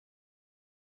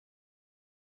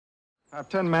Have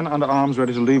 10 men under arms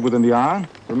ready to leave within the hour.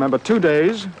 Remember, 2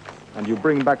 days, and you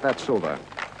bring back that silver.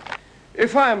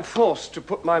 If I am forced to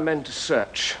put my men to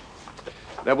search,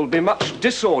 there will be much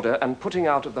disorder and putting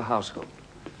out of the household.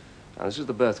 Now, this is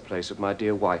the birthplace of my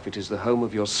dear wife. It is the home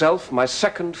of yourself, my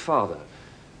second father.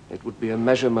 It would be a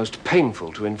measure most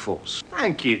painful to enforce.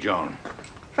 Thank you, John.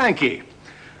 Thank you.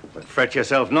 But fret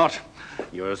yourself not.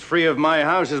 You're as free of my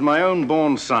house as my own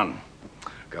born son.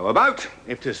 Go about.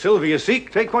 If 'tis silver you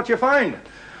seek, take what you find.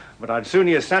 But I'd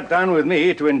sooner you sat down with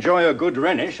me to enjoy a good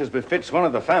Rhenish as befits one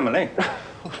of the family.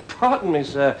 Pardon me,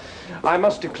 sir. I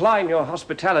must decline your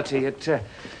hospitality. It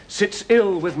sits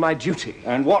ill with my duty.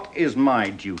 And what is my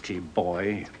duty,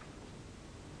 boy?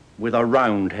 With a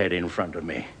Roundhead in front of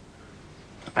me.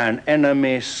 An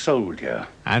enemy soldier.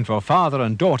 And for father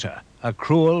and daughter, a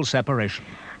cruel separation.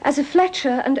 As a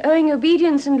Fletcher and owing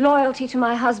obedience and loyalty to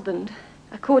my husband,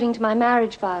 according to my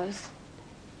marriage vows,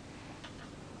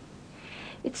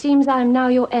 it seems I am now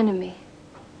your enemy,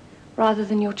 rather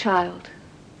than your child.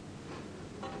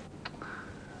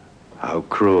 How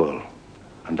cruel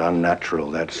and unnatural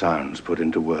that sounds put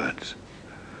into words.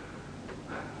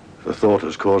 The thought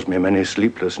has caused me many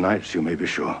sleepless nights, you may be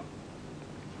sure.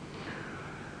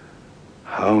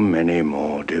 How many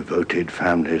more devoted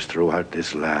families throughout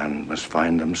this land must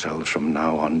find themselves from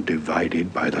now on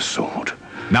divided by the sword?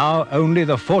 Now only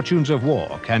the fortunes of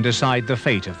war can decide the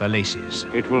fate of the Lacys.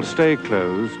 It will stay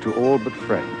closed to all but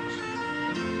friends.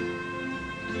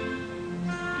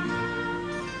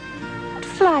 What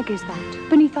flag is that,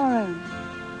 beneath our own?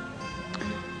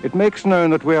 It makes known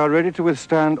that we are ready to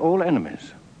withstand all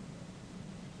enemies.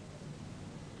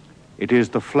 It is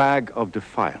the flag of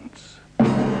defiance.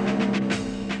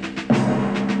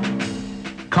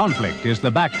 Conflict is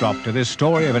the backdrop to this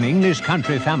story of an English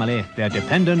country family, their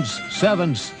dependents,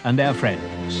 servants, and their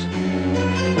friends.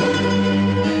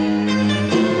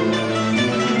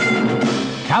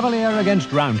 Cavalier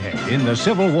against Roundhead in the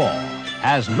Civil War,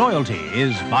 as loyalty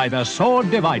is by the sword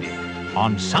divided,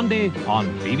 on Sunday on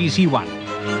BBC1.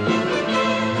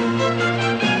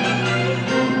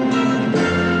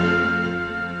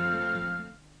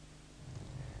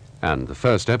 And the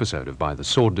first episode of By the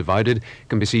Sword Divided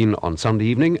can be seen on Sunday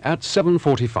evening at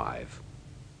 7:45.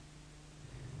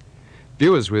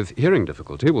 Viewers with hearing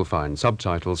difficulty will find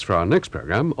subtitles for our next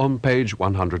programme on page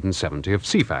 170 of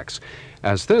CFAX,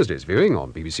 as Thursday's viewing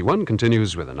on BBC1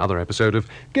 continues with another episode of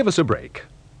Give Us a Break.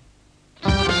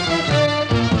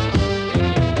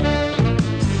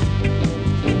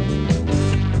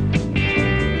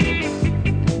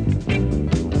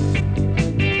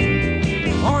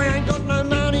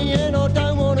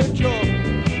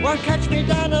 Catch me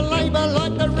down and labour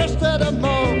like the rest of the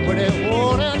mob with it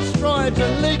worn out strides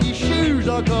and leaky shoes,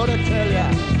 I gotta tell ya.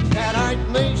 That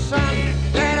ain't me, son,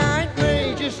 that ain't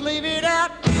me, just leave it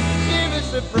out, give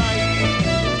us a break.